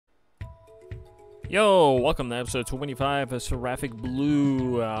Yo, welcome to episode 25 of Seraphic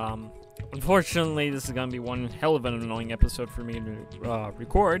Blue. Unfortunately, this is going to be one hell of an annoying episode for me to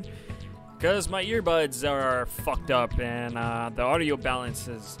record, because my earbuds are fucked up and the audio balance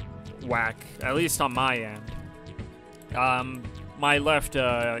is whack, at least on my end. My left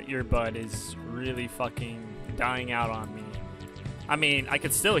earbud is really fucking dying out on me. I mean, I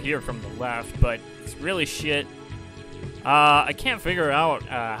could still hear from the left, but it's really shit. I can't figure out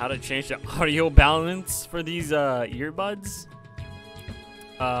how to change the audio balance for these earbuds.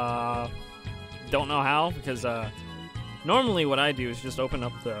 Don't know how, because normally what I do is just open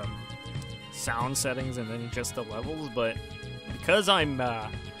up the sound settings and then adjust the levels, but because I'm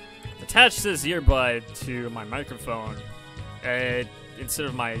attached this earbud to my microphone, instead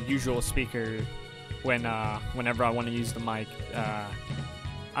of my usual speaker whenever I want to use the mic,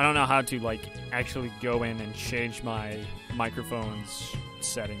 I don't know how to actually go in and change my microphone's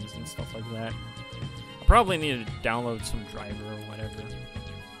settings and stuff like that. I probably need to download some driver or whatever.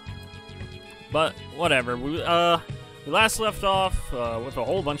 But whatever. We last left off with a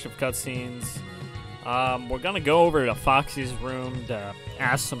whole bunch of cutscenes. We're gonna go over to Foxy's room to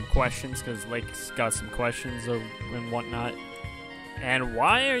ask some questions because Lake's got some questions and whatnot. And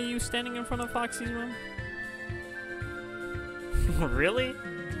why are you standing in front of Foxy's room? Really?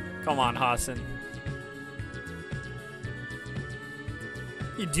 Come on, Hassan.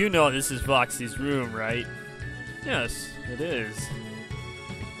 You do know this is Foxy's room, right? Yes, it is.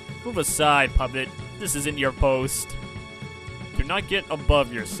 Move aside, puppet. This isn't your post. Do not get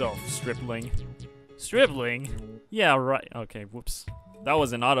above yourself, stripling. Stripling? Yeah, right. Okay, whoops. That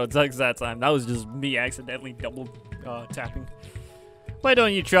wasn't auto-text that time. That was just me accidentally double tapping. Why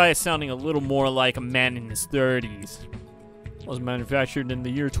don't you try sounding a little more like a man in his 30s? Was manufactured in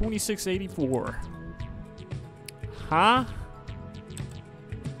the year 2684. Huh?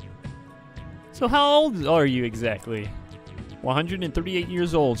 So how old are you exactly? 138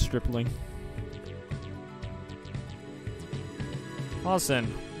 years old, stripling.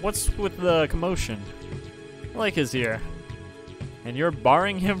 Lawson, what's with the commotion? Lake is here. And you're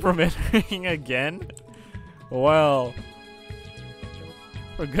barring him from entering again? Well,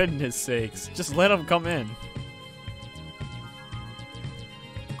 for goodness sakes, just let him come in.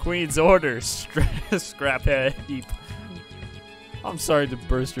 Queen's orders, scraphead heap. I'm sorry to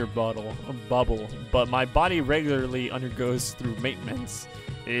burst your bubble, but my body regularly undergoes through maintenance.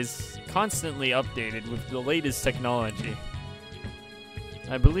 It is constantly updated with the latest technology.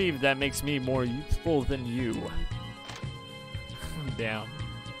 I believe that makes me more youthful than you. Damn.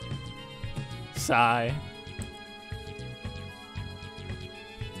 Sigh.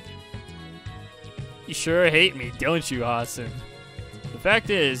 You sure hate me, don't you, Hassan? The fact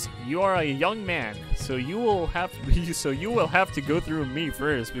is, you are a young man, so you will have to go through me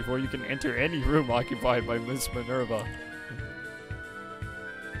first before you can enter any room occupied by Miss Minerva.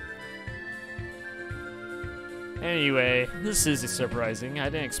 Anyway, this is surprising. I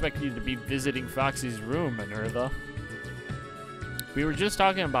didn't expect you to be visiting Foxy's room, Minerva. We were just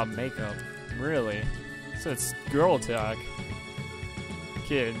talking about makeup. Really? So it's girl talk.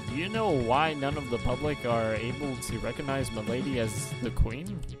 Kid, do you know why none of the public are able to recognize Milady as the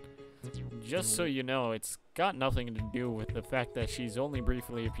queen? Just so you know, it's got nothing to do with the fact that she's only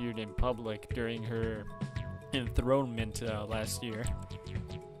briefly appeared in public during her enthronement last year.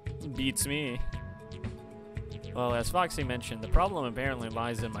 Beats me. Well, as Foxy mentioned, the problem apparently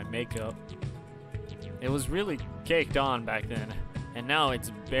lies in my makeup. It was really caked on back then, and now it's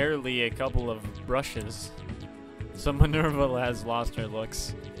barely a couple of brushes. So Minerva has lost her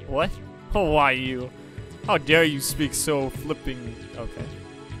looks. What? Oh, why you? How dare you speak so flipping... Okay.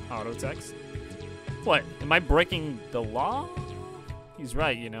 Auto text. What? Am I breaking the law? He's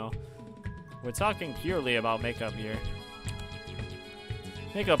right, you know. We're talking purely about makeup here.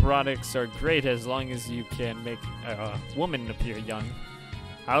 Makeup products are great as long as you can make a woman appear young.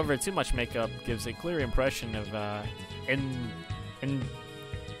 However, too much makeup gives a clear impression of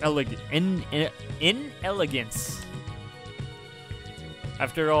inelegance.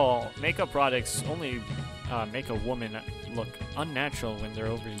 After all, makeup products only make a woman look unnatural when they're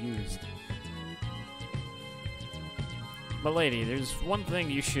overused. Milady, there's one thing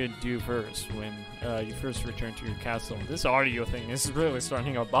you should do first when you first return to your castle. This audio thing is really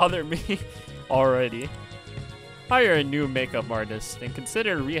starting to bother me already. Hire a new makeup artist and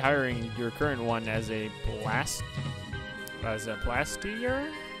consider rehiring your current one as a plastier?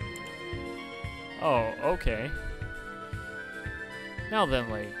 Oh, okay. Now then,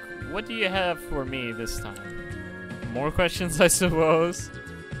 Lake, what do you have for me this time? More questions, I suppose?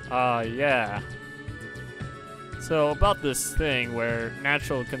 Yeah. So about this thing where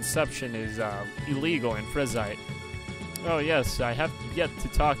natural conception is illegal in Frezite. Oh yes, I have yet to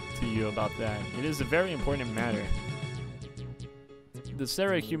talk to you about that. It is a very important matter. The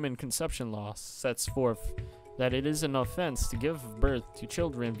Serahuman conception law sets forth that it is an offense to give birth to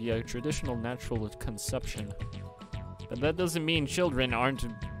children via traditional natural conception. But that doesn't mean children aren't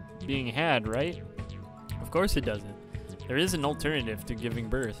being had, right? Of course it doesn't. There is an alternative to giving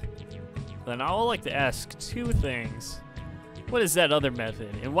birth. Then I would like to ask two things. What is that other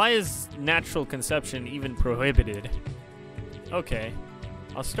method? And why is natural conception even prohibited? Okay,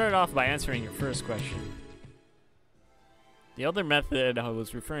 I'll start off by answering your first question. The other method I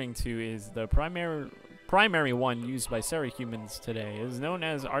was referring to is the primary one used by Serahumans today. It is known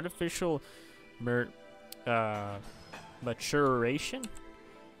as artificial maturation?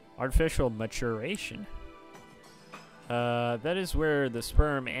 Artificial maturation. That is where the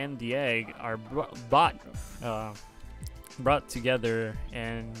sperm and the egg are brought together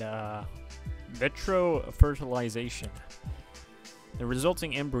and vitro fertilization. The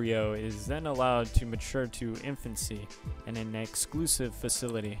resulting embryo is then allowed to mature to infancy in an exclusive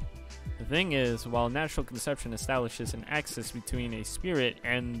facility. The thing is, while natural conception establishes an axis between a spirit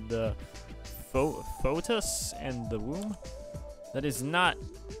and the fetus and the womb, that is not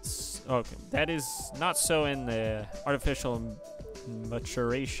so in the artificial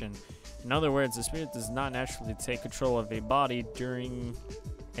maturation. In other words, the spirit does not naturally take control of a body during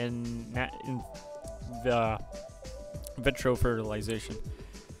the vitro fertilization.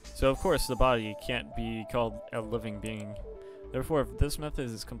 So of course the body can't be called a living being. Therefore, this method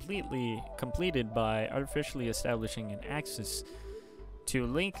is completed by artificially establishing an axis to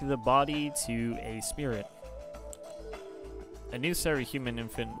link the body to a spirit. A new Serahuman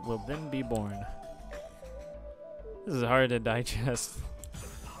infant will then be born. This is hard to digest.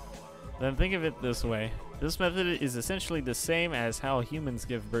 Then think of it this way. This method is essentially the same as how humans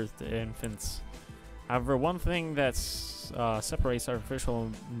give birth to infants. However, one thing that separates artificial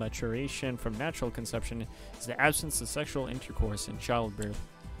maturation from natural conception is the absence of sexual intercourse in childbirth.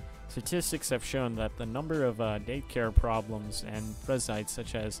 Statistics have shown that the number of daycare problems and Frezite,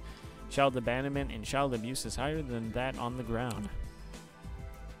 such as child abandonment and child abuse, is higher than that on the ground.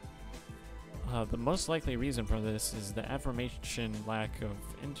 The most likely reason for this is the aforementioned lack of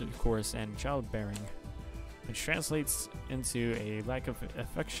intercourse and childbearing, which translates into a lack of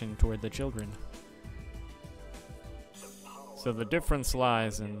affection toward the children. So the difference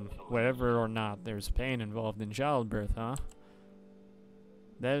lies in whether or not there's pain involved in childbirth, huh?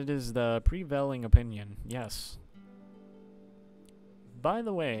 That is the prevailing opinion, yes. By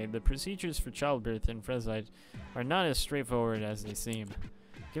the way, the procedures for childbirth in Frezite are not as straightforward as they seem.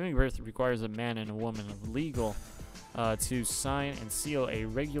 Giving birth requires a man and a woman of legal to sign and seal a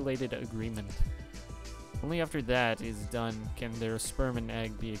regulated agreement. Only after that is done can their sperm and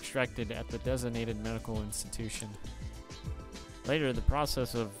egg be extracted at the designated medical institution. Later, the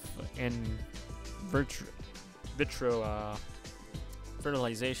process of vitro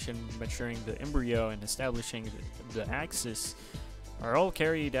fertilization, maturing the embryo, and establishing the axis are all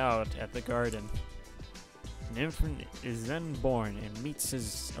carried out at the garden. An infant is then born and meets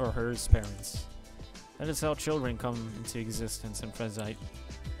his or her parents. That is how children come into existence in Frezite.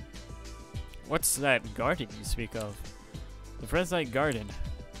 What's that garden you speak of? The Frezite Garden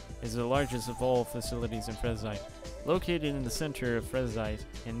is the largest of all facilities in Frezite. Located in the center of Frezite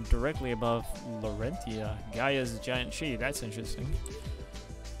and directly above Laurentia, Gaia's giant tree. That's interesting.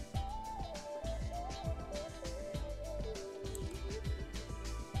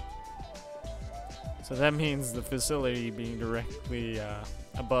 So that means the facility being directly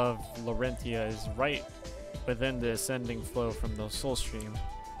above Laurentia is right within the ascending flow from the soul stream.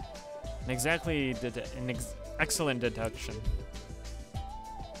 An excellent deduction.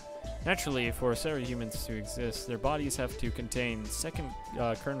 Naturally, for Serahumans to exist, their bodies have to contain second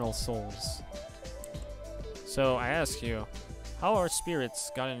kernel souls. So I ask you, how are spirits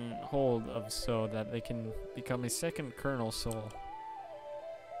gotten hold of so that they can become a second kernel soul?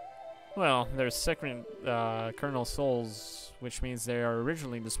 Well, there's second kernel souls, which means they are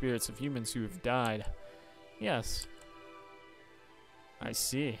originally the spirits of humans who have died. Yes. I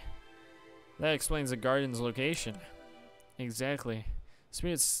see. That explains the garden's location. Exactly.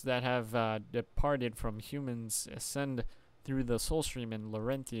 Spirits that have departed from humans ascend through the soul stream in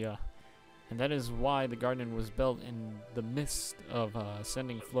Laurentia, and that is why the garden was built in the midst of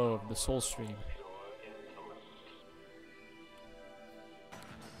ascending flow of the soul stream.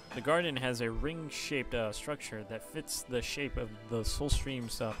 The garden has a ring-shaped structure that fits the shape of the soul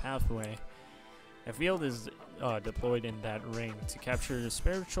stream's pathway. A field is deployed in that ring to capture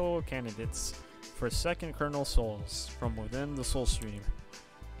spiritual candidates for second kernel souls from within the soul stream.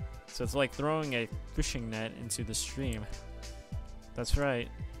 So it's like throwing a fishing net into the stream. That's right.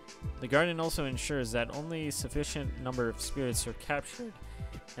 The garden also ensures that only sufficient number of spirits are captured,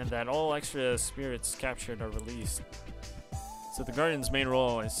 and that all extra spirits captured are released. So the garden's main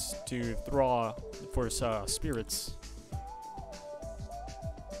role is to draw for spirits.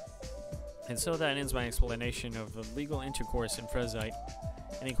 And so that ends my explanation of the legal intercourse in Frezite.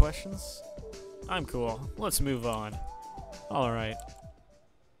 Any questions? I'm cool. Let's move on. Alright.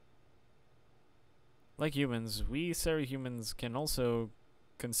 Like humans, we Serahumans can also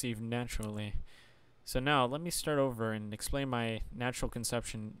conceive naturally. So now let me start over and explain why natural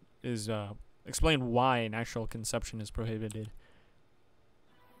conception is prohibited.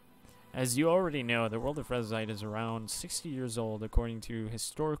 As you already know, the world of Frezite is around 60 years old according to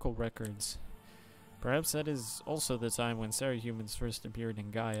historical records. Perhaps that is also the time when Serahumans first appeared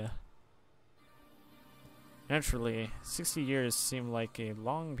in Gaia. Naturally, 60 years seem like a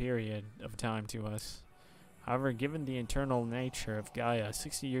long period of time to us. However, given the internal nature of Gaia,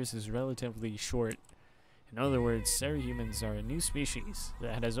 60 years is relatively short. In other words, Serahumans are a new species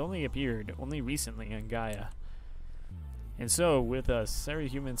that has only appeared recently in Gaia. And so, with us,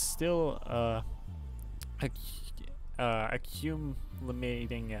 Serahumans still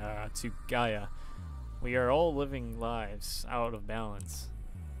accumulating to Gaia, we are all living lives out of balance.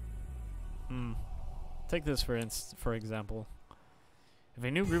 Take this for example. If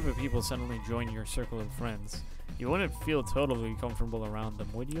a new group of people suddenly join your circle of friends, you wouldn't feel totally comfortable around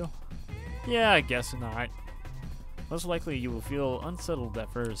them, would you? Yeah, I guess not. Most likely you will feel unsettled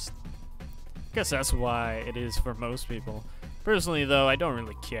at first. Guess that's why it is for most people. Personally though, I don't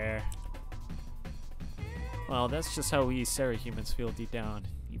really care. Well, that's just how we Serahumans feel deep down.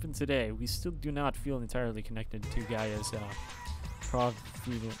 Even today, we still do not feel entirely connected to Gaia's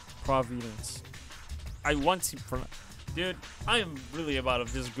providence. I want to dude, I am really about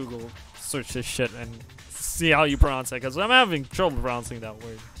to just Google search this shit and see how you pronounce it, because I'm having trouble pronouncing that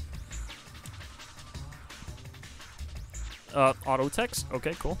word. Auto text?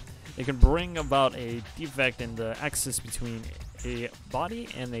 Okay, cool. It can bring about a defect in the axis between a body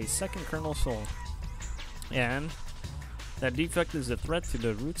and a second kernel soul. And that defect is a threat to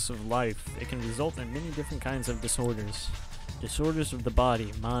the roots of life. It can result in many different kinds of disorders. Disorders of the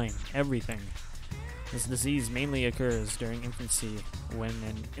body, mind, everything. This disease mainly occurs during infancy, when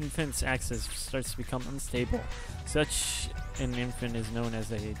an infant's axis starts to become unstable. Such an infant is known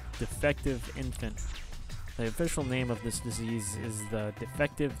as a defective infant. The official name of this disease is the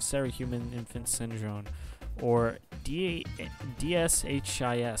Defective Serahuman Infant Syndrome, or DSHIS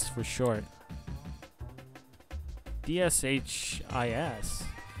for short. DSHIS.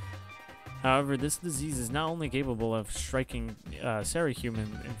 However, this disease is not only capable of striking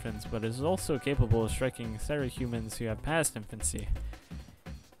Serahuman infants, but is also capable of striking Serahumans who have passed infancy.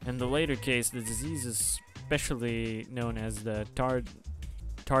 In the later case, the disease is specially known as the God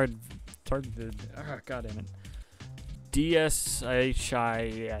damn it.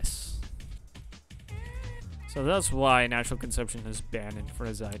 DSHIS. So that's why natural conception is banned in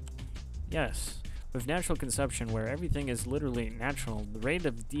Frezite. Yes. With natural conception, where everything is literally natural, the rate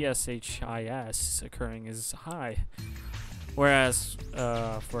of DSHIS occurring is high. Whereas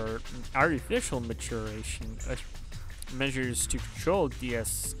for artificial maturation, measures to control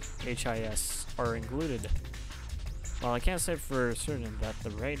DSHIS are included. While I can't say for certain that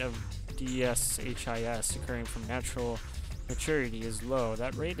the rate of DSHIS occurring from natural maturity is low,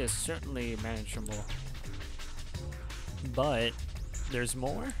 that rate is certainly manageable. But there's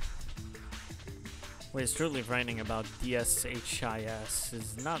more? What is truly frightening about DSHIS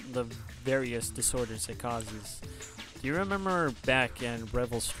is not the various disorders it causes. Do you remember back in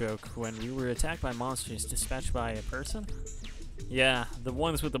Revelstoke when we were attacked by monsters dispatched by a person? Yeah, the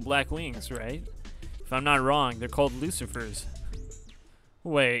ones with the black wings, right? If I'm not wrong, they're called Lucifers.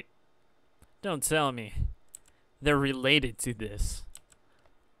 Wait, don't tell me. They're related to this.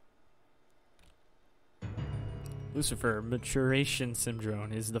 Lucifer maturation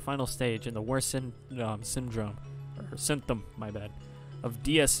syndrome is the final stage in the worst syndrome, or symptom, my bad, of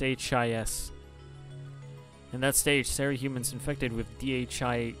DSHIS. In that stage, Serahumans infected with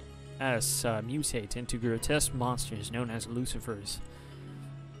DHIS mutate into grotesque monsters known as Lucifers.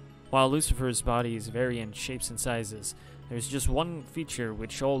 While Lucifer's bodies vary in shapes and sizes, there's just one feature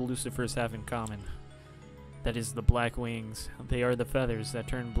which all Lucifers have in common. That is the black wings. They are the feathers that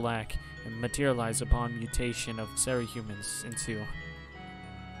turn black and materialize upon mutation of Serahumans into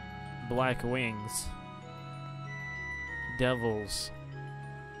black wings. Devils.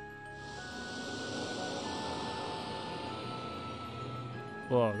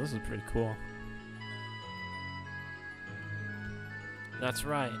 Whoa, this is pretty cool. That's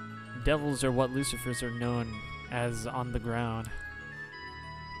right. Devils are what Lucifers are known as on the ground.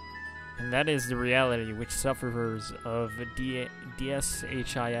 And that is the reality which sufferers of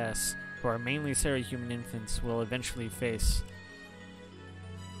DSHIS, who are mainly Serahuman infants, will eventually face.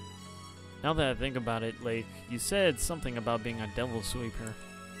 Now that I think about it, Lake, you said something about being a devil sweeper.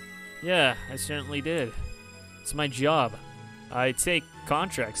 Yeah, I certainly did. It's my job. I take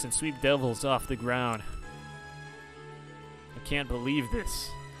contracts and sweep devils off the ground. I can't believe this.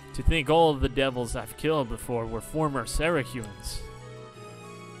 To think all of the devils I've killed before were former Serahumans.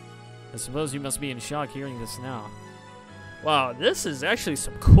 I suppose you must be in shock hearing this now. Wow, this is actually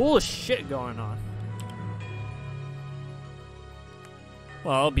some cool shit going on.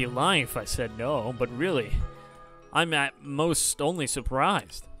 Well, I'll be lying if I said no, but really, I'm at most only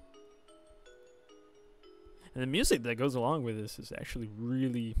surprised. And the music that goes along with this is actually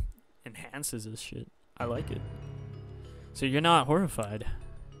really enhances this shit. I like it. So you're not horrified.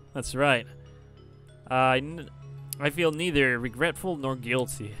 That's right. I feel neither regretful nor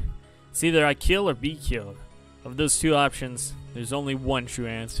guilty. It's either I kill or be killed. Of those two options, there's only one true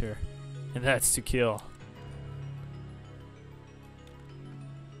answer, and that's to kill.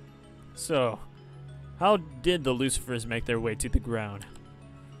 So, how did the Lucifers make their way to the ground?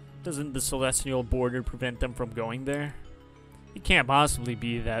 Doesn't the celestial border prevent them from going there? It can't possibly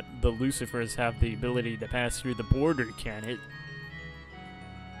be that the Lucifers have the ability to pass through the border, can it?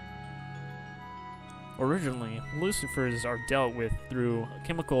 Originally, Lucifers are dealt with through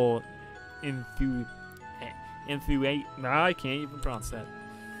chemical I can't even pronounce that.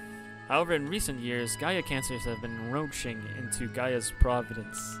 However, in recent years, Gaia cancers have been encroaching into Gaia's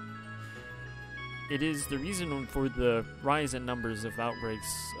providence. It is the reason for the rise in numbers of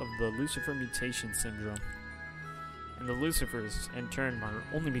outbreaks of the Lucifer mutation syndrome. And the Lucifers, in turn, are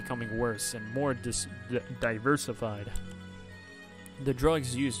only becoming worse and more diversified. The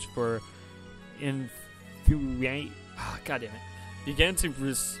drugs used for began to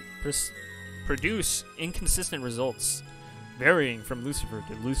produce inconsistent results, varying from Lucifer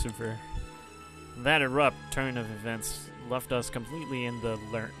to Lucifer. That abrupt turn of events left us completely in the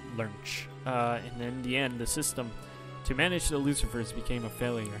lurch, and in the end, the system to manage the Lucifers became a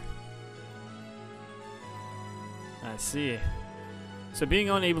failure. I see. So being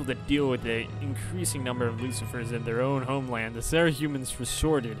unable to deal with the increasing number of Lucifers in their own homeland, the Serahumans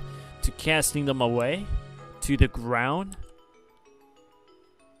resorted to casting them away? To the ground?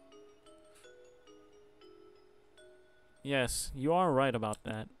 Yes, you are right about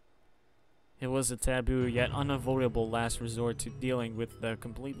that. It was a taboo yet unavoidable last resort to dealing with the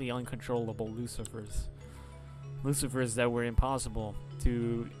completely uncontrollable Lucifers. Lucifers that were impossible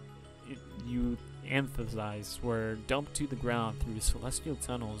to euthanize were dumped to the ground through celestial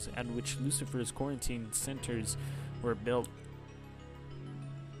tunnels at which Lucifer's quarantine centers were built.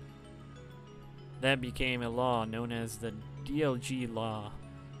 That became a law known as the DLG law.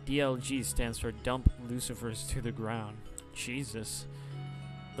 DLG stands for Dump Lucifers to the Ground. Jesus.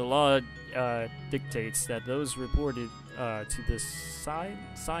 The law dictates that those reported to the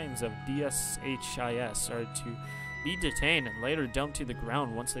signs of DSHIS are to be detained and later dumped to the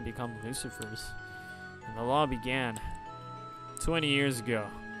ground once they become Lucifers. And the law began 20 years ago,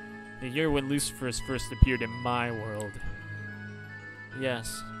 the year when Lucifers first appeared in my world.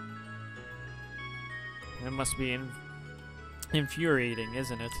 Yes. It must be infuriating,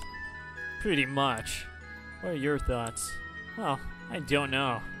 isn't it? Pretty much. What are your thoughts? Well, I don't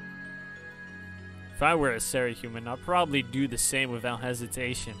know. If I were a Serahuman, I'd probably do the same without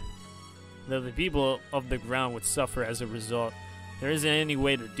hesitation. Though the people of the ground would suffer as a result, there isn't any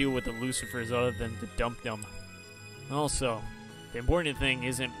way to deal with the Lucifers other than to dump them. Also, the important thing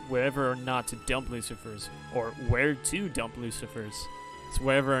isn't whether or not to dump Lucifers, or where to dump Lucifers. It's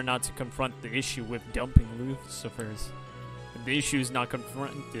whether or not to confront the issue with dumping Lucifers. If the issue is not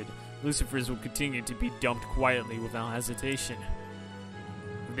confronted, Lucifers will continue to be dumped quietly without hesitation.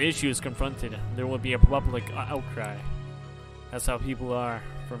 If the issue is confronted, there will be a public outcry. That's how people are,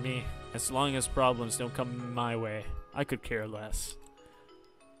 for me. As long as problems don't come my way, I could care less.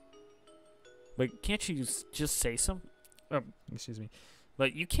 But can't you just say something? Oh, excuse me.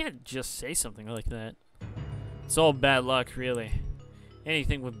 But you can't just say something like that. It's all bad luck, really.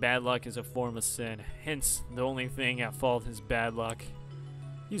 Anything with bad luck is a form of sin. Hence, the only thing at fault is bad luck.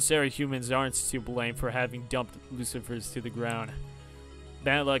 You Serahumans aren't to blame for having dumped Lucifers to the ground.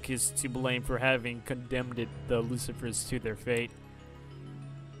 Bad luck is to blame for having condemned the Lucifers to their fate.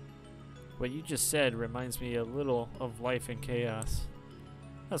 What you just said reminds me a little of life in chaos.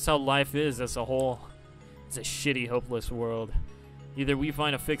 That's how life is as a whole. It's a shitty, hopeless world. Either we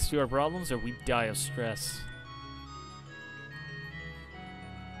find a fix to our problems or we die of stress.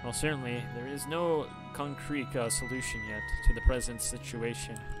 Well, certainly, there is no concrete solution yet to the present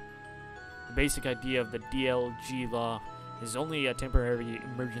situation. The basic idea of the DLG law is only a temporary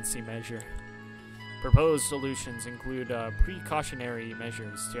emergency measure. Proposed solutions include precautionary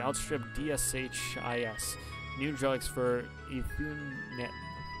measures to outstrip DSHIS, new drugs for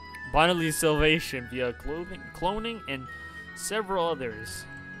bodily salvation via cloning, and several others.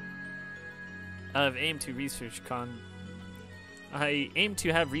 I aim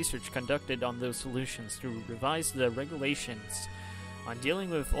to have research conducted on those solutions to revise the regulations on dealing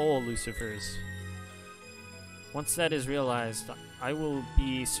with all Lucifers. Once that is realized, I will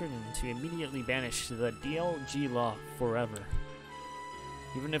be certain to immediately banish the DLG law forever.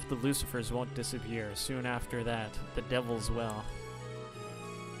 Even if the Lucifers won't disappear soon after that, the devils will.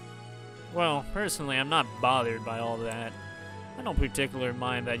 Well, personally, I'm not bothered by all that. I don't particularly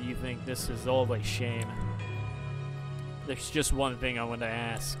mind that you think this is all a shame. There's just one thing I want to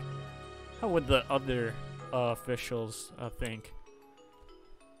ask. How would the other officials think?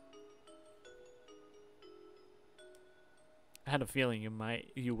 I had a feeling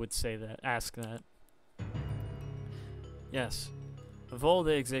you would say that, ask that. Yes. Of all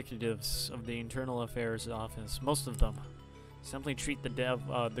the executives of the Internal Affairs Office, most of them simply treat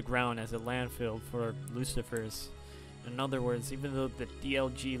the ground as a landfill for Lucifers. In other words, even though the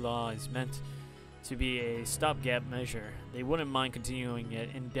DLG law is meant to be a stopgap measure, they wouldn't mind continuing it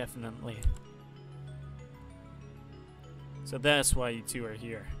indefinitely. So that's why you two are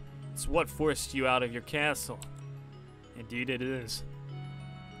here. It's what forced you out of your castle. Indeed it is.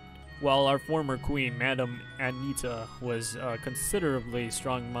 While our former queen, Madame Anita, was considerably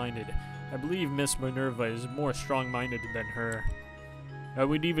strong-minded, I believe Miss Minerva is more strong-minded than her. I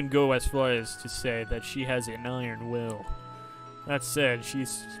would even go as far as to say that she has an iron will. That said, she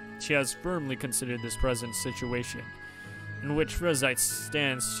has firmly considered this present situation, in which Rezite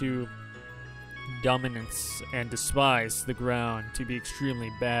stands to dominance and despise the ground to be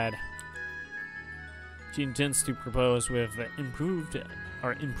extremely bad. She intends to propose with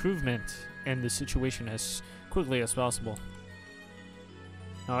improvement in the situation as quickly as possible.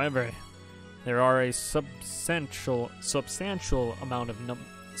 However, there are a substantial amount of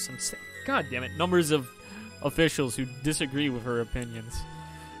numbers of officials who disagree with her opinions.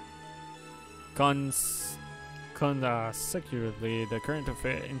 Consecutively, the current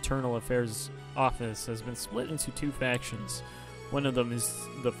Internal Affairs Office has been split into two factions. One of them is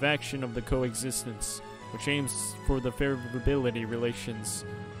the faction of the coexistence, which aims for the favorability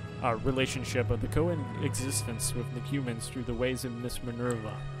relationship of the coexistence with the humans through the ways of Miss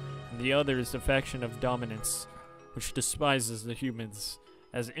Minerva. And the other is the faction of dominance, which despises the humans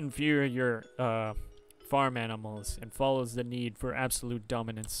as inferior farm animals and follows the need for absolute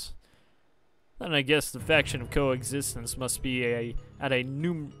dominance. Then I guess the faction of coexistence must be at a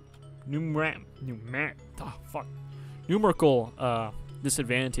numerical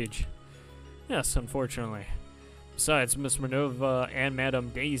disadvantage. Yes, unfortunately. Besides Miss Minerva and Madame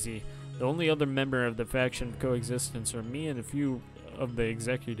Daisy, the only other member of the faction of coexistence are me and a few of the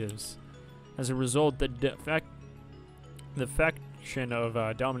executives. As a result, the faction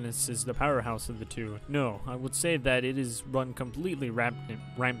of dominance is the powerhouse of the two. No, I would say that it is run completely rampant.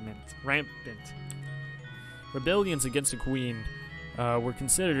 Rebellions against the Queen were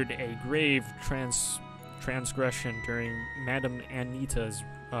considered a grave transgression during Madame Anita's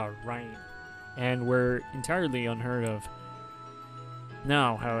reign, and were entirely unheard of.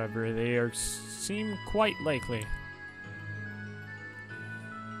 Now, however, they seem quite likely.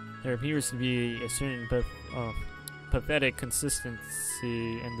 There appears to be a certain pathetic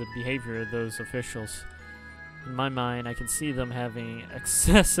consistency in the behavior of those officials. In my mind, I can see them having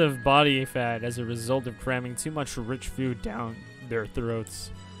excessive body fat as a result of cramming too much rich food down their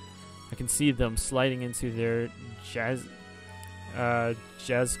throats. I can see them sliding into their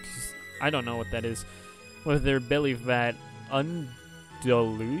I don't know what that is, with their belly fat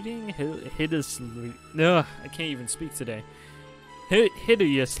undiluting hideously. No, I can't even speak today.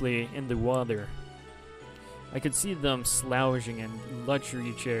 Hideously in the water. I could see them slouching in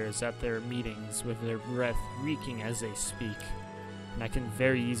luxury chairs at their meetings with their breath reeking as they speak. And I can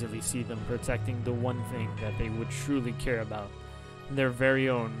very easily see them protecting the one thing that they would truly care about, their very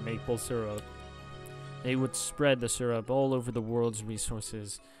own maple syrup. They would spread the syrup all over the world's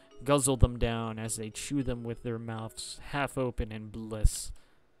resources, guzzle them down as they chew them with their mouths half open in bliss.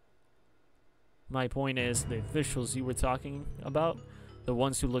 My point is, the officials you were talking about, the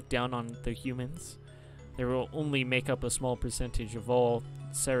ones who look down on the humans, they will only make up a small percentage of all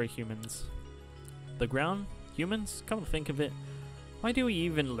Serahumans. The ground? Humans? Come to think of it, why do we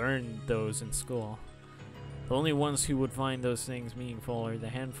even learn those in school? The only ones who would find those things meaningful are the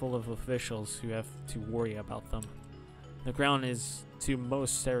handful of officials who have to worry about them. The ground is, to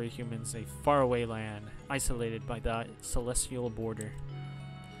most Serahumans, a faraway land, isolated by the celestial border.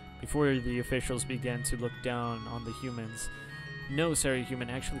 Before the officials began to look down on the humans, no Serahuman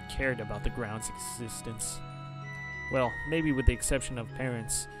actually cared about the ground's existence. Well, maybe with the exception of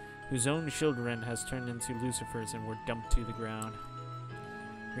parents, whose own children has turned into Lucifers and were dumped to the ground.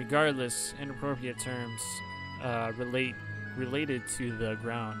 Regardless, inappropriate terms related to the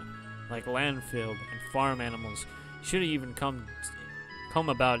ground, like landfill and farm animals, shouldn't even come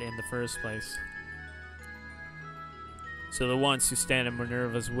about in the first place. So the ones who stand in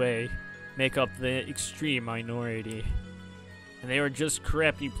Minerva's way make up the extreme minority. And they are just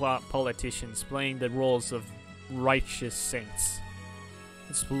crappy politicians playing the roles of righteous saints.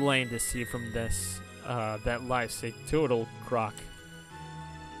 It's plain to see from this that life's a total crock.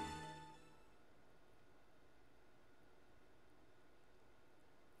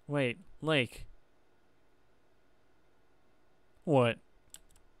 Wait, Lake. What?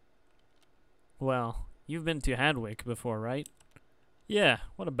 Well, you've been to Hadwick before, right? Yeah,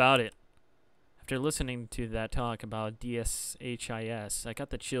 what about it? After listening to that talk about DSHIS, I got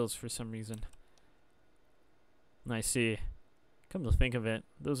the chills for some reason. I see. Come to think of it,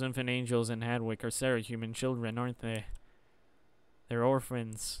 those infant angels in Hadwick are Serahuman children, aren't they? They're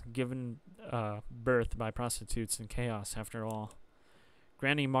orphans, given birth by prostitutes and chaos, after all.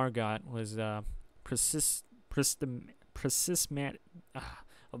 Granny Margot was about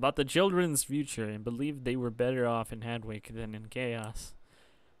the children's future and believed they were better off in Hadwick than in chaos.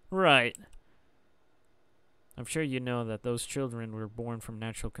 Right. I'm sure you know that those children were born from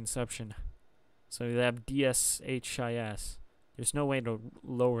natural conception. So they have DSHIS. There's no way to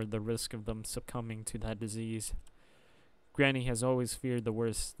lower the risk of them succumbing to that disease. Granny has always feared the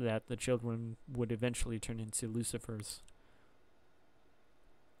worst, that the children would eventually turn into Lucifers.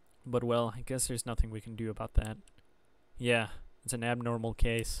 But well, I guess there's nothing we can do about that. Yeah, it's an abnormal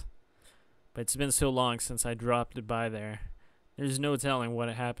case. But it's been so long since I dropped it by there. There's no telling what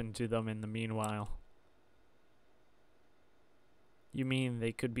happened to them in the meanwhile. You mean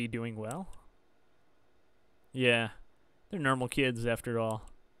they could be doing well? Yeah, they're normal kids after all.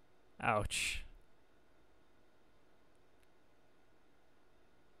 Ouch.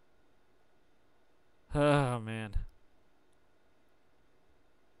 Oh, man.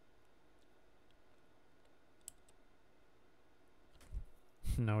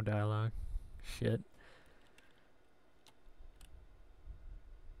 No dialogue. Shit.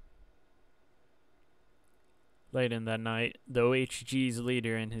 Late in that night, the OHG's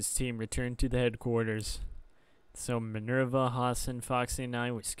leader and his team returned to the headquarters. So Minerva, Hassan, Foxy, and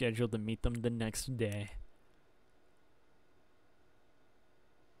I were scheduled to meet them the next day.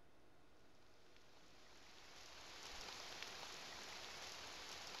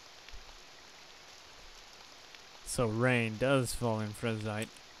 So rain does fall in Frezite.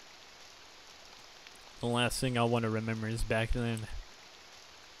 The last thing I want to remember is back then.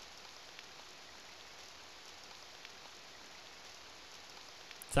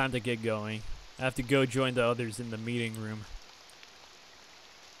 Time to get going. I have to go join the others in the meeting room.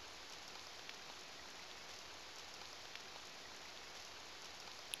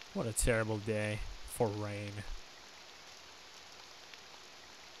 What a terrible day for rain.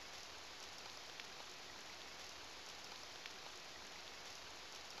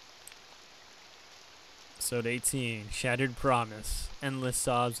 Episode 18, Shattered Promise, Endless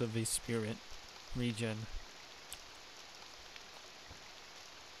Sobs of a Spirit, Regen.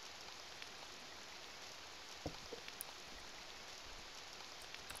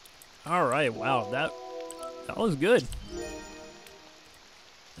 Alright, wow, that was good.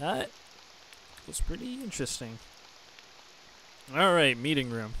 That was pretty interesting. Alright, meeting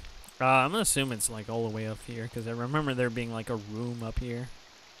room. I'm gonna assume it's like all the way up here, because I remember there being like a room up here.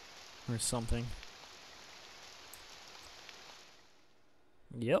 Or something.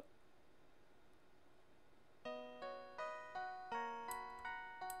 Yep.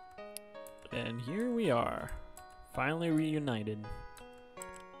 And here we are, finally reunited.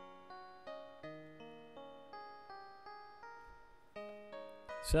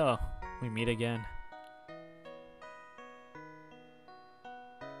 So, we meet again.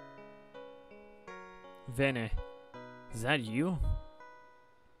 Vene, is that you?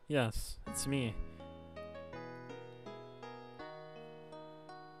 Yes, it's me.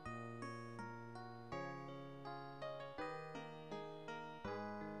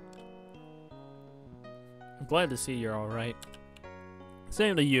 I'm glad to see you're alright.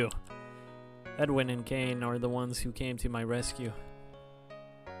 Same to you. Edwin and Kane are the ones who came to my rescue.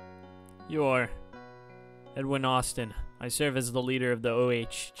 You're Edwin Austin. I serve as the leader of the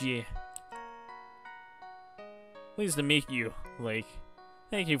OHG. Pleased to meet you, Lake.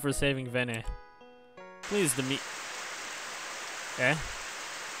 Thank you for saving Vene. Pleased to meet... Eh?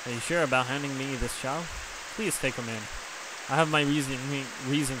 Are you sure about handing me this child? Please take him in. I have my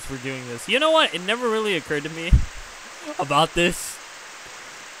reasons for doing this. You know what? It never really occurred to me about this.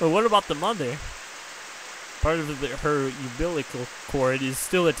 But what about the mother? Part of her umbilical cord is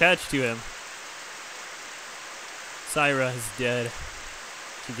still attached to him. Syra is dead.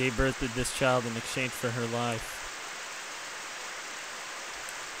 She gave birth to this child in exchange for her life.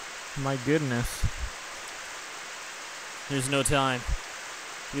 My goodness. There's no time.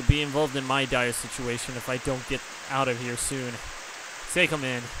 You'll be involved in my dire situation if I don't get out of here soon. Take him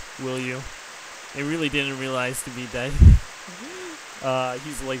in, will you? I really didn't realize to be dead.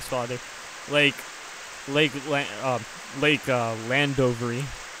 He's Lake's father. Lake Landovery.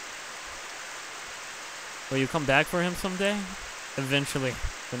 Will you come back for him someday? Eventually,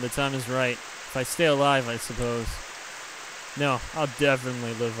 when the time is right. If I stay alive, I suppose. No, I'll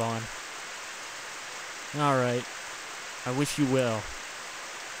definitely live on. Alright. I wish you well.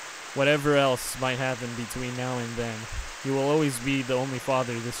 Whatever else might happen between now and then, you will always be the only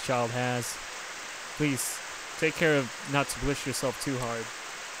father this child has. Please, take care of not to push yourself too hard.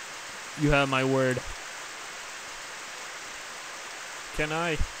 You have my word. Can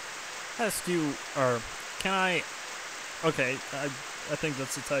I ask you, or can I, okay, I think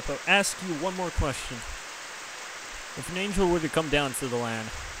that's a typo. Ask you one more question. If an angel were to come down to the land,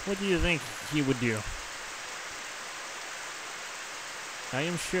 what do you think he would do? I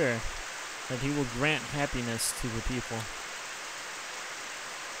am sure that he will grant happiness to the people.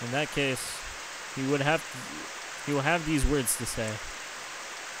 In that case, he will have these words to say.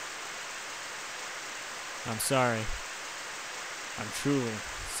 I'm sorry. I'm truly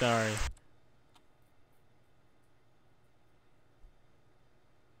sorry.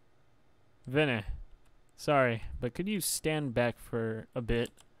 Vene, sorry, but could you stand back for a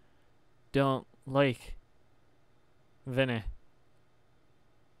bit? Don't, Vene.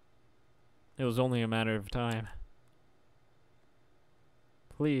 It was only a matter of time.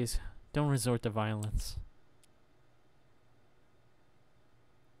 Please, don't resort to violence.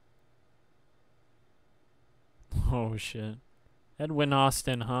 Oh shit. Edwin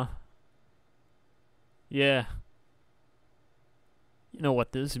Austin, huh? Yeah. You know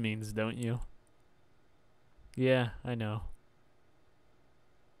what this means, don't you? Yeah, I know.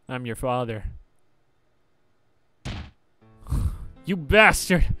 I'm your father. You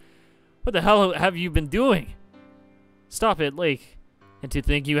bastard! What the hell have you been doing? Stop it, Lake. And to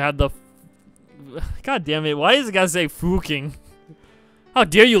think you had the... God damn it, why does it gotta say fucking? How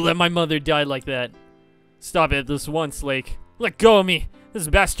dare you let my mother die like that? Stop it this once, Lake. Let go of me. This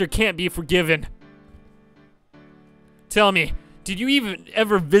bastard can't be forgiven. Tell me, did you even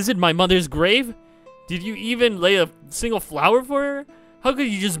ever visit my mother's grave? Did you even lay a single flower for her? How could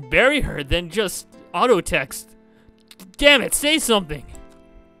you just bury her, then just auto-text? Damn it, say something!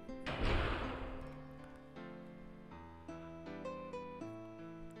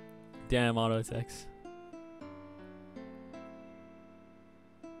 Damn auto-text.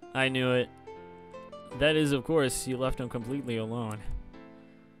 I knew it. That is, of course, you left him completely alone.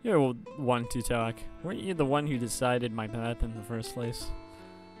 You're one to talk. Weren't you the one who decided my path in the first place?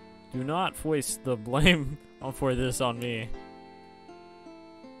 Do not foist the blame for this on me.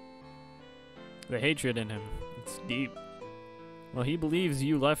 The hatred in him, it's deep. Well, he believes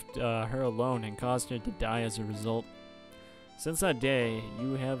you left her alone and caused her to die as a result. Since that day,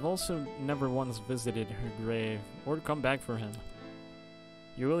 you have also never once visited her grave or come back for him.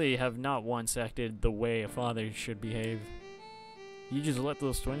 You really have not once acted the way a father should behave. You just let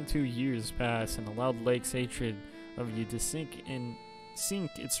those 22 years pass and allowed Lake's hatred of you to sink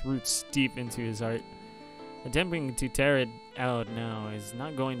its roots deep into his heart. Attempting to tear it out now is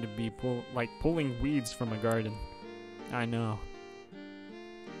not going to be like pulling weeds from a garden. I know.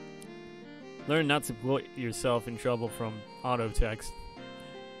 Learn not to put yourself in trouble from auto-text.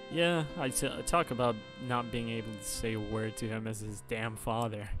 Yeah, I talk about not being able to say a word to him as his damn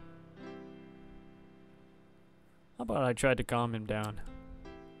father. How about I try to calm him down?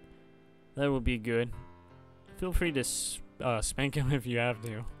 That would be good. Feel free to spank him if you have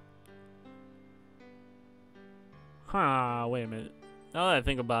to. Huh, wait a minute. Now that I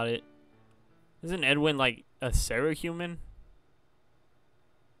think about it, isn't Edwin like a Serahuman?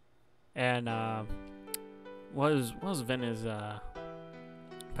 And what was Vene's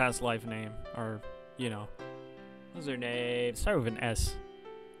past life name? Or, you know, what's her name? Start with an S.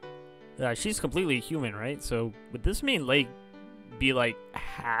 She's completely human, right? So would this mean Lake be like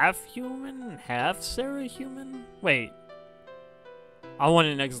half human, half Sarah human? Wait. I want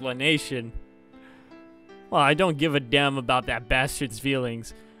an explanation. Well, I don't give a damn about that bastard's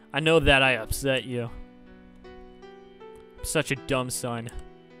feelings. I know that I upset you. I'm such a dumb son.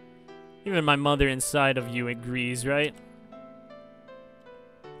 Even my mother inside of you agrees, right?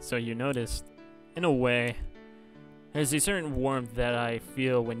 So you noticed, in a way, there's a certain warmth that I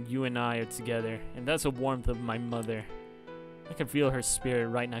feel when you and I are together, and that's a warmth of my mother. I can feel her spirit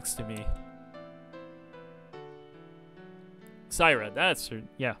right next to me. Syra, that's her.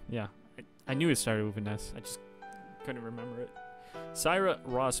 Yeah. I knew it started with an S. I just couldn't remember it. Syra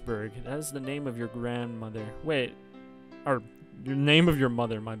Rosberg, that is the name of your grandmother. Wait, or your name of your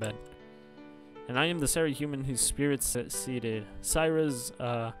mother, my bad. And I am the Sarah human whose spirit seated. Syra's,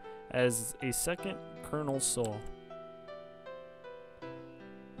 as a second kernel soul.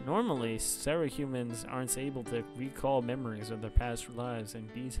 Normally, Sarah humans aren't able to recall memories of their past lives in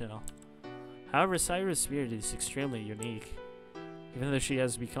detail. However, Syra's spirit is extremely unique. Even though she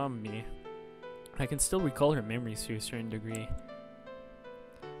has become me, I can still recall her memories to a certain degree.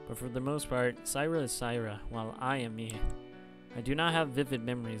 But for the most part, Syra is Syra, while I am me. I do not have vivid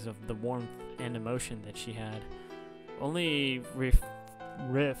memories of the warmth and emotion that she had. Only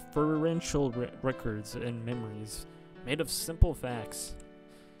referential records and memories, made of simple facts.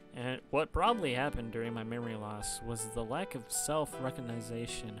 And what probably happened during my memory loss was the lack of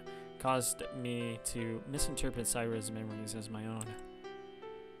self-recognition caused me to misinterpret Syra's memories as my own.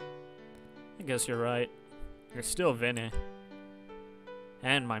 I guess you're right. You're still Vinny.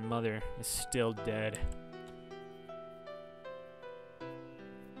 And my mother is still dead.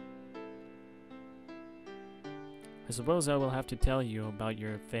 I suppose I will have to tell you about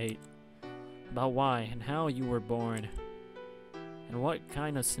your fate, about why and how you were born, and what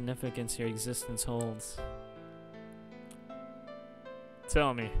kind of significance your existence holds.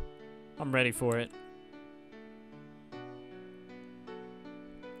 Tell me. I'm ready for it.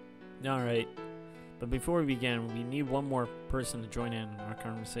 Alright, but before we begin, we need one more person to join in our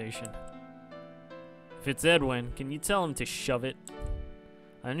conversation. If it's Edwin, can you tell him to shove it?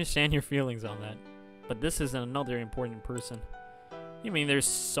 I understand your feelings on that, but this is another important person. You mean there's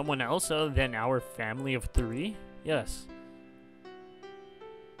someone else other than our family of 3? Yes.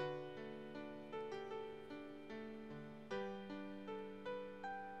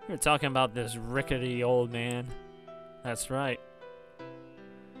 You're talking about this rickety old man. That's right.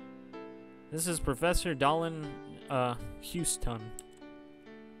 This is Professor Dolan Houston.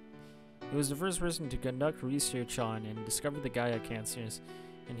 He was the first person to conduct research on and discover the Gaia cancers,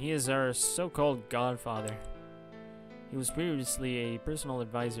 and he is our so-called godfather. He was previously a personal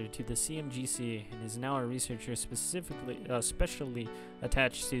advisor to the CMGC and is now a researcher specially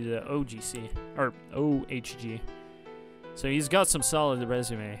attached to the OGC, or OHG. So he's got some solid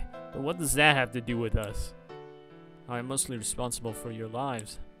resume, but what does that have to do with us? I'm mostly responsible for your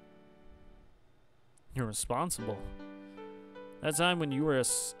lives. You're responsible? That time when you were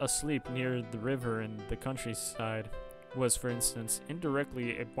asleep near the river in the countryside was, for instance,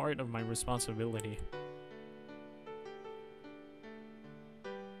 indirectly a part of my responsibility.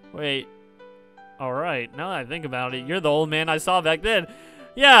 Wait. Alright, now that I think about it, you're the old man I saw back then.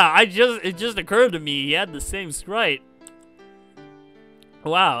 Yeah, it just occurred to me he had the same sprite.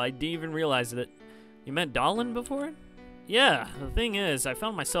 Wow, I didn't even realize that. You met Dolan before? Yeah, the thing is, I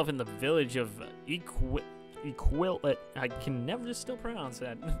found myself in the village of I can never still pronounce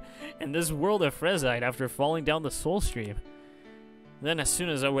that. In this world of Frezite after falling down the soul stream. Then as soon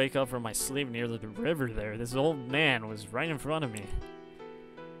as I wake up from my sleep near the river there, this old man was right in front of me.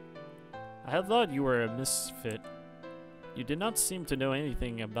 I had thought you were a misfit. You did not seem to know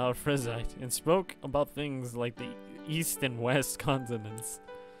anything about Frezite, and spoke about things like the East and West continents.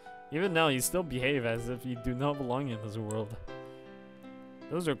 Even now, you still behave as if you do not belong in this world.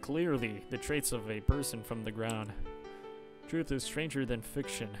 Those are clearly the traits of a person from the ground. Truth is stranger than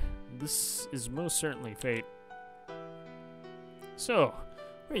fiction. This is most certainly fate. So,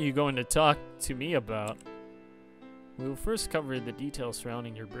 what are you going to talk to me about? We will first cover the details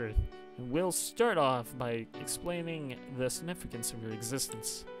surrounding your birth, and we'll start off by explaining the significance of your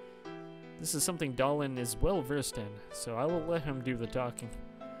existence. This is something Dolan is well versed in, so I will let him do the talking.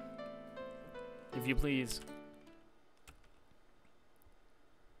 If you please.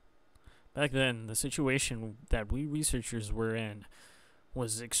 Back then, the situation that we researchers were in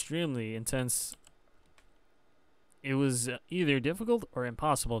was extremely intense. It was either difficult or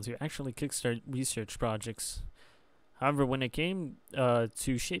impossible to actually kickstart research projects. However, when it came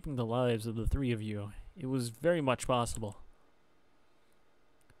to shaping the lives of the 3 of you, it was very much possible.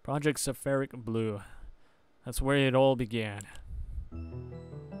 Project Seraphic Blue. That's where it all began.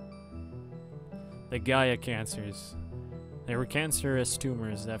 The Gaia cancers. They were cancerous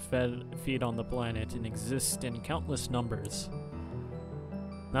tumors that feed on the planet and exist in countless numbers.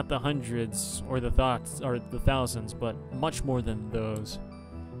 Not the hundreds or the thousands, but much more than those.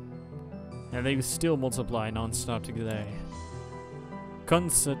 And they still multiply non-stop today.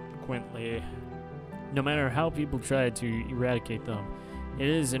 Consequently, no matter how people try to eradicate them, it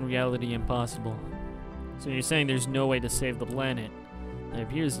is in reality impossible. So you're saying there's no way to save the planet? That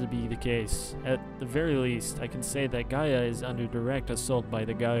appears to be the case. At the very least, I can say that Gaia is under direct assault by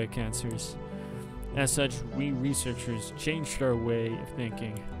the Gaia cancers. As such, we researchers changed our way of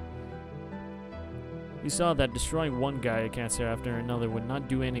thinking. We saw that destroying one Gaia cancer after another would not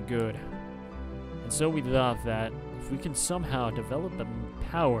do any good. And so we thought that if we can somehow develop a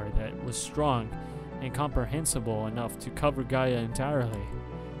power that was strong and comprehensible enough to cover Gaia entirely,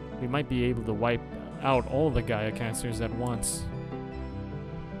 we might be able to wipe out all the Gaia cancers at once.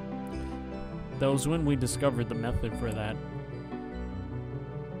 That was when we discovered the method for that.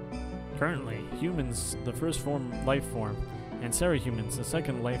 Currently, humans, the first life form, and Serahumans, the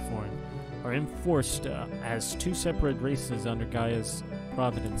second life form, are enforced as two separate races under Gaia's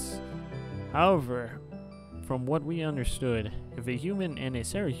providence. However, from what we understood, if a human and a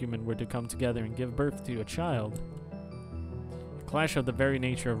Serahuman were to come together and give birth to a child, a clash of the very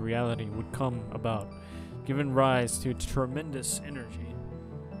nature of reality would come about, giving rise to tremendous energy.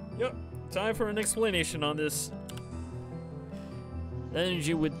 Yep, time for an explanation on this. The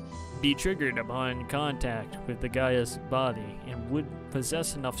energy would be triggered upon contact with the Gaia's body and would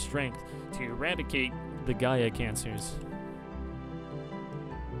possess enough strength to eradicate the Gaia cancers.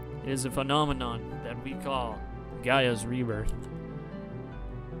 It is a phenomenon that we call Gaia's rebirth.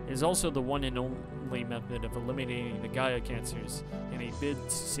 It is also the one and only method of eliminating the Gaia cancers in a bid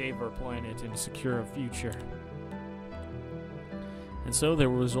to save our planet and secure a future. And so there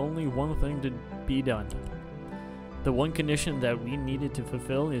was only one thing to be done. The one condition that we needed to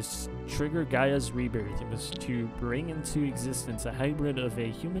fulfill is trigger Gaia's rebirth. It was to bring into existence a hybrid of a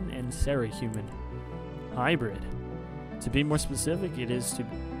human and Serahuman. Hybrid. To be more specific, it is to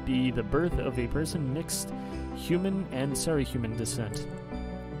be the birth of a person mixed human and Serahuman descent.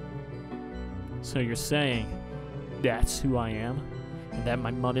 So you're saying that's who I am? And that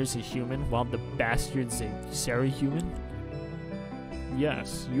my mother's a human while the bastard's a Serahuman?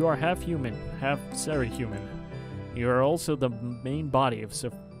 Yes, you are half human, half Serahuman. You are also the main body of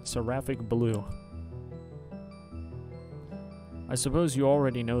Seraphic Blue. I suppose you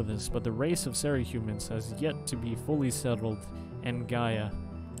already know this, but the race of Serahumans has yet to be fully settled in Gaia.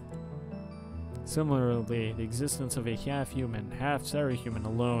 Similarly, the existence of a half-human, half-Serahuman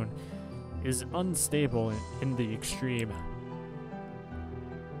alone is unstable in the extreme.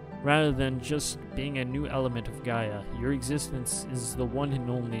 Rather than just being a new element of Gaia, your existence is the one and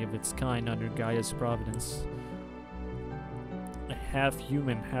only of its kind under Gaia's providence. A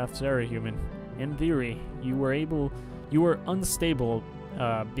half-human, half-Serahuman. In theory, you were unstable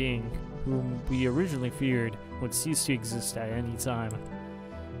being whom we originally feared would cease to exist at any time.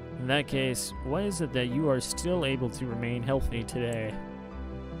 In that case, why is it that you are still able to remain healthy today?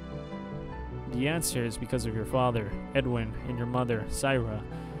 The answer is because of your father, Edwin, and your mother, Syra,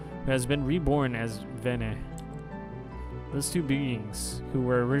 who has been reborn as Vene. Those two beings, who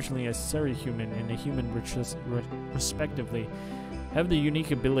were originally a Serahuman and a human respectively, have the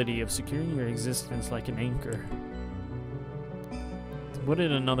unique ability of securing your existence like an anchor. To put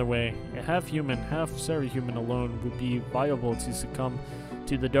it another way, a half-human, half-Serahuman alone would be viable to succumb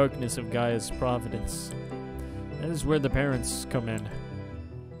to the darkness of Gaia's providence. That is where the parents come in.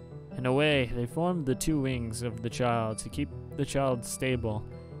 In a way, they form the two wings of the child to keep the child stable,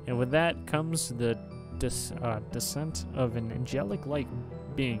 and with that comes the descent of an angelic-like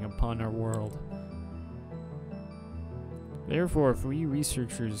being upon our world. Therefore, we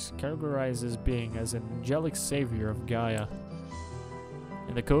researchers categorize this being as an angelic savior of Gaia,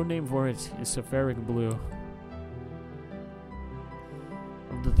 and the codename for it is Seraphic Blue.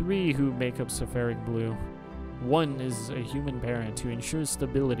 Of the three who make up Seraphic Blue, one is a human parent who ensures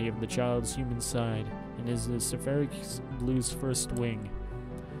stability of the child's human side and is the Seraphic Blue's first wing.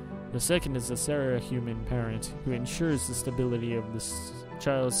 The second is a Serahuman parent who ensures the stability of the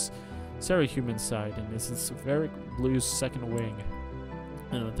child's Serahuman side and is the Seraphic Blue's second wing.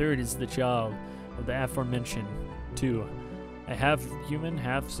 And the third is the child of the aforementioned two, a half-human,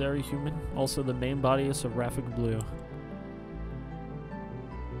 half-Serahuman, also the main body of Seraphic Blue.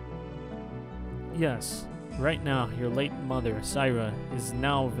 Yes, right now, your late mother, Syra, is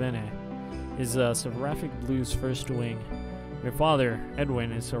now Vene, is Seraphic Blue's first wing. Your father,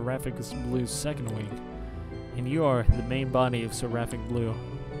 Edwin, is Seraphic Blue's second wing, and you are the main body of Seraphic Blue.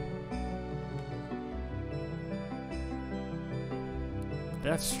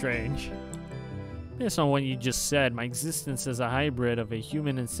 that's strange. Based on what you just said, my existence as a hybrid of a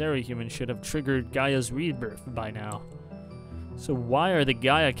human and Serahuman should have triggered Gaia's rebirth by now. So why are the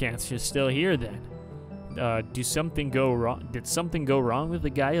Gaia cancers still here then? Did something go wrong with the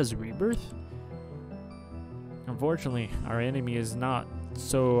Gaia's rebirth? Unfortunately, our enemy is not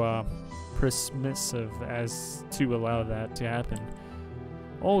so permissive as to allow that to happen.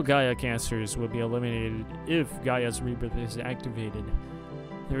 All Gaia cancers will be eliminated if Gaia's rebirth is activated.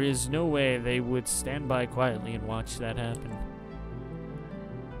 There is no way they would stand by quietly and watch that happen.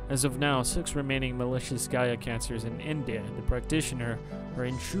 As of now, 6 remaining malicious Gaia cancers in India, the practitioner, are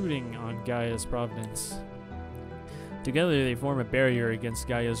intruding on Gaia's providence. Together they form a barrier against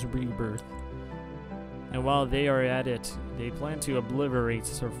Gaia's rebirth. And while they are at it, they plan to obliterate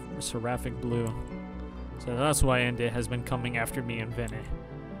Seraphic Blue. So that's why India has been coming after me and Vene.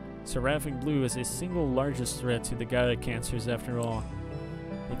 Seraphic Blue is the single largest threat to the Gaia cancers after all.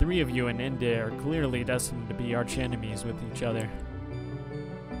 The 3 of you in India are clearly destined to be arch enemies with each other.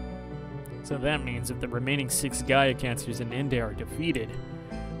 So that means if the remaining 6 Gaia cancers in India are defeated,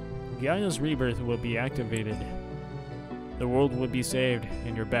 Gaia's rebirth will be activated. The world will be saved,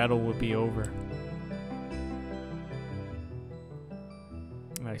 and your battle will be over.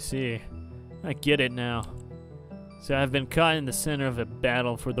 I see. I get it now. So I've been caught in the center of a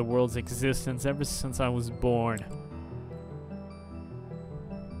battle for the world's existence ever since I was born.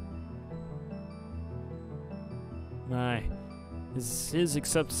 His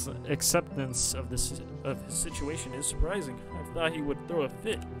acceptance of his situation is surprising. I thought he would throw a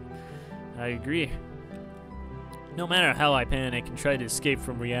fit. I agree. No matter how I panic and try to escape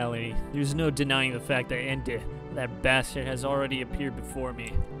from reality, there's no denying the fact that Ende, that bastard, has already appeared before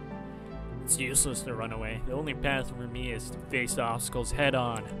me. It's useless to run away. The only path for me is to face the obstacles head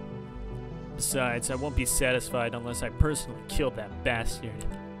on. Besides, I won't be satisfied unless I personally kill that bastard.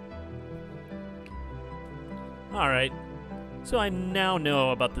 Alright, so I now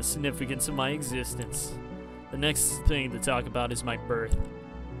know about the significance of my existence. The next thing to talk about is my birth.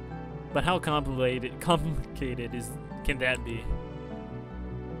 But how complicated can that be?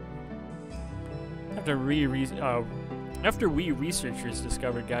 After we researchers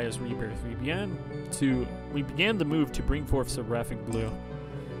discovered Gaia's rebirth, we began the move to bring forth Seraphic Blue.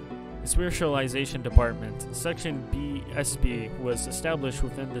 The Spiritualization Department, Section BSB, was established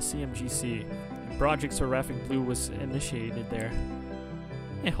within the CMGC, and Project Seraphic Blue was initiated there.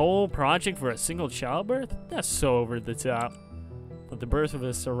 A whole project for a single childbirth? That's so over the top. But the birth of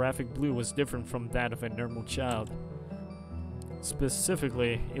a Seraphic Blue was different from that of a normal child.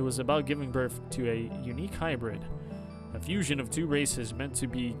 Specifically, it was about giving birth to a unique hybrid, a fusion of 2 races meant to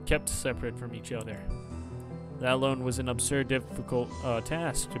be kept separate from each other. That alone was an absurd difficult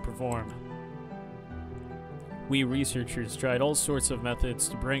task to perform. We researchers tried all sorts of methods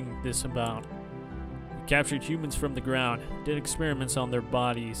to bring this about. We captured humans from the ground, did experiments on their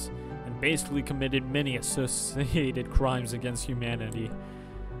bodies, and basically committed many associated crimes against humanity.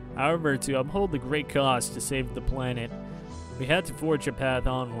 However, to uphold the great cause to save the planet, we had to forge a path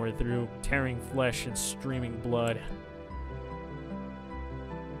onward through tearing flesh and streaming blood.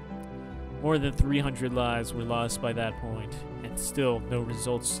 More than 300 lives were lost by that point, and still no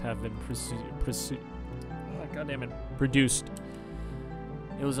results have been produced.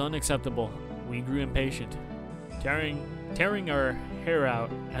 It was unacceptable. We grew impatient, tearing our hair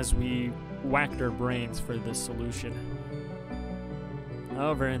out as we whacked our brains for the solution.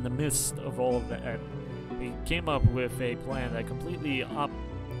 However, in the midst of all of that, we came up with a plan that completely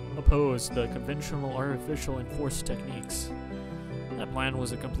opposed the conventional artificial and forced techniques. That plan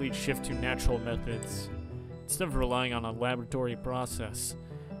was a complete shift to natural methods. Instead of relying on a laboratory process,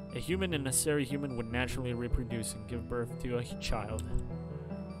 a human and a Serahuman would naturally reproduce and give birth to a child.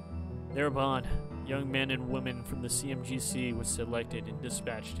 Thereupon, young men and women from the CMGC were selected and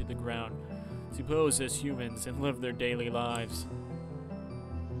dispatched to the ground to pose as humans and live their daily lives.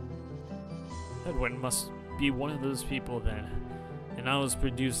 Edwin must be one of those people then, and I was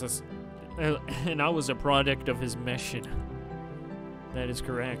a product of his mission. That is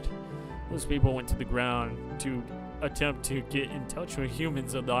correct. Those people went to the ground to attempt to get in touch with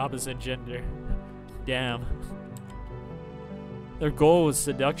humans of the opposite gender. Damn. Their goal was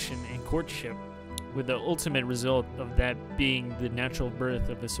seduction and courtship, with the ultimate result of that being the natural birth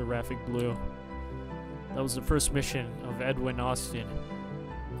of the Seraphic Blue. That was the first mission of Edwin Austin,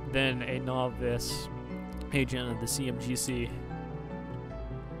 then a novice agent of the CMGC.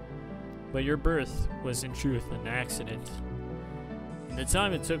 But your birth was in truth an accident. In the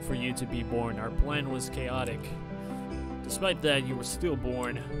time it took for you to be born, our plan was chaotic. Despite that, you were still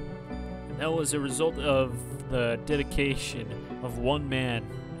born, and that was a result of the dedication of one man,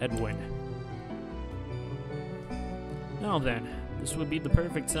 Edwin. Now then, this would be the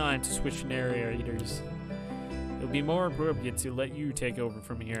perfect time to switch narrators. It would be more appropriate to let you take over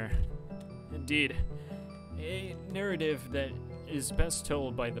from here. Indeed, a narrative that is best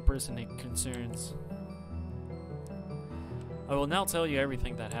told by the person it concerns. I will now tell you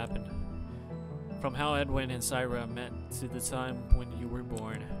everything that happened, from how Edwin and Syra met to the time when you were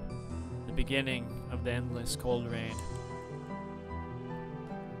born, the beginning of the endless cold rain.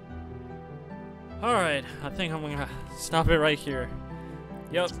 Alright, I think I'm gonna stop it right here.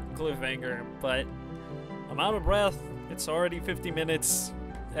 Yep, cliffhanger, but I'm out of breath. It's already 50 minutes,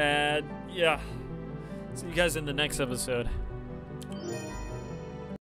 and yeah. See you guys in the next episode.